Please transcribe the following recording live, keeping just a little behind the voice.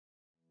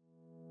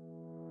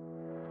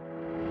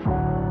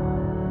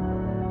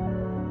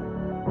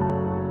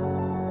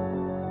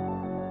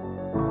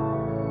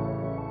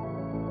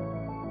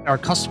Our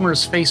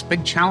customers face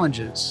big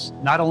challenges,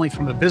 not only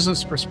from a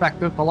business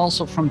perspective, but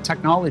also from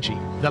technology.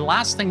 The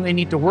last thing they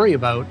need to worry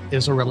about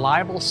is a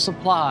reliable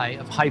supply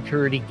of high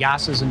purity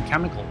gases and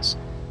chemicals.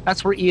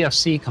 That's where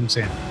EFC comes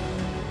in.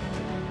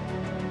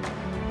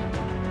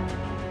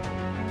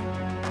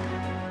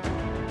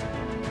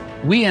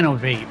 We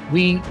innovate,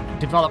 we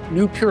develop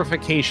new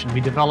purification,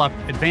 we develop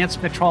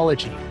advanced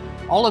metrology.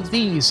 All of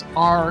these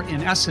are,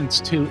 in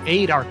essence, to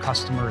aid our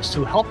customers,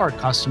 to help our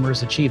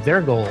customers achieve their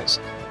goals,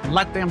 and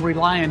let them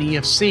rely on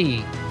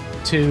EFC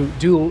to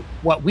do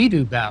what we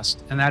do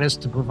best, and that is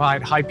to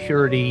provide high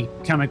purity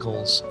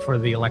chemicals for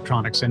the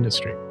electronics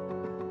industry.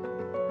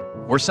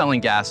 We're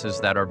selling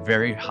gases that are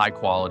very high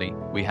quality.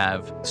 We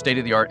have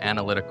state-of-the-art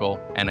analytical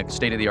and a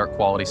state-of-the-art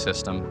quality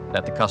system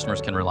that the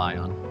customers can rely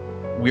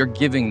on. We're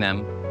giving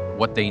them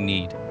what they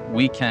need.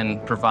 We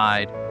can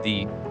provide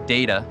the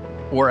data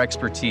or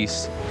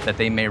expertise that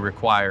they may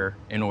require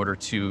in order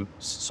to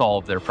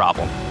solve their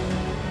problem.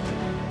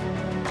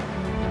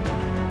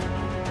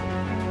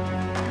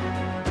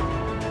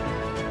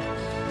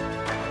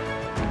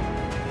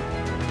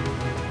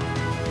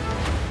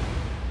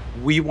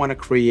 We want to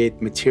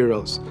create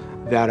materials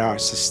that are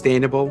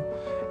sustainable,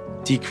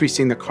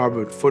 decreasing the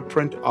carbon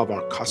footprint of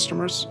our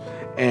customers,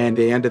 and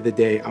at the end of the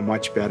day, are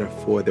much better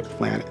for the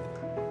planet.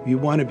 We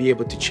want to be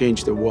able to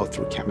change the world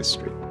through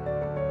chemistry.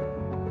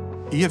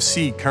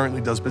 EFC currently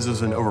does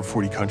business in over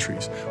 40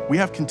 countries. We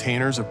have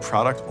containers of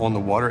product on the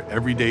water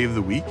every day of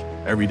the week,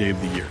 every day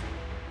of the year.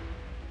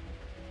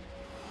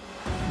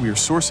 We are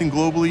sourcing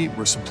globally,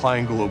 we're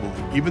supplying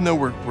globally. Even though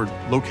we're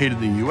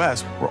located in the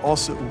US, we're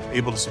also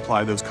able to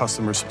supply those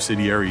customer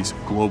subsidiaries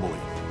globally.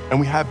 And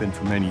we have been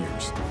for many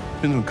years.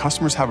 And when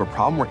customers have a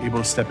problem, we're able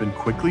to step in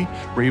quickly,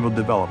 we're able to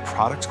develop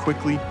products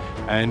quickly,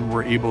 and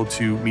we're able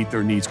to meet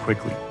their needs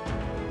quickly.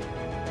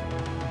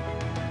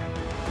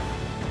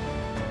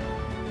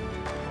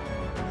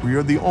 We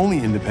are the only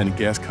independent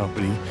gas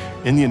company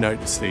in the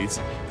United States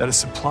that is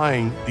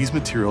supplying these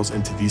materials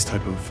into these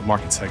type of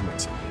market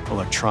segments,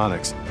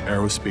 electronics,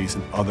 aerospace,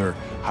 and other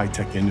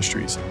high-tech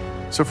industries.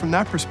 So from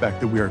that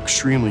perspective, we are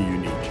extremely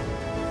unique.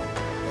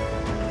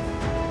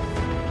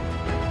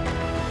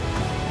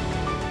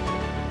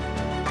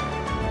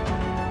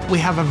 We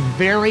have a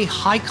very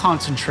high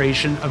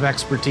concentration of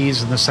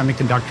expertise in the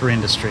semiconductor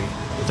industry.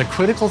 The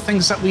critical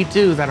things that we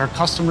do that our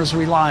customers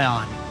rely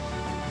on,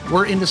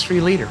 we're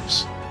industry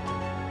leaders.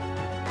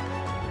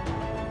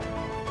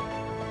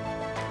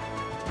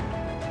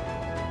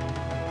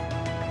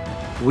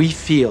 We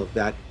feel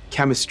that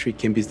chemistry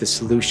can be the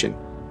solution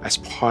as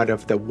part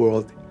of the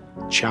world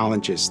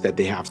challenges that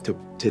they have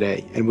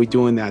today. And we're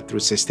doing that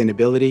through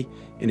sustainability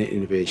and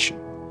innovation.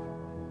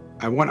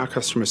 I want our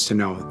customers to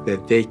know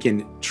that they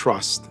can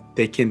trust,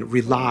 they can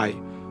rely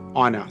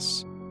on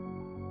us.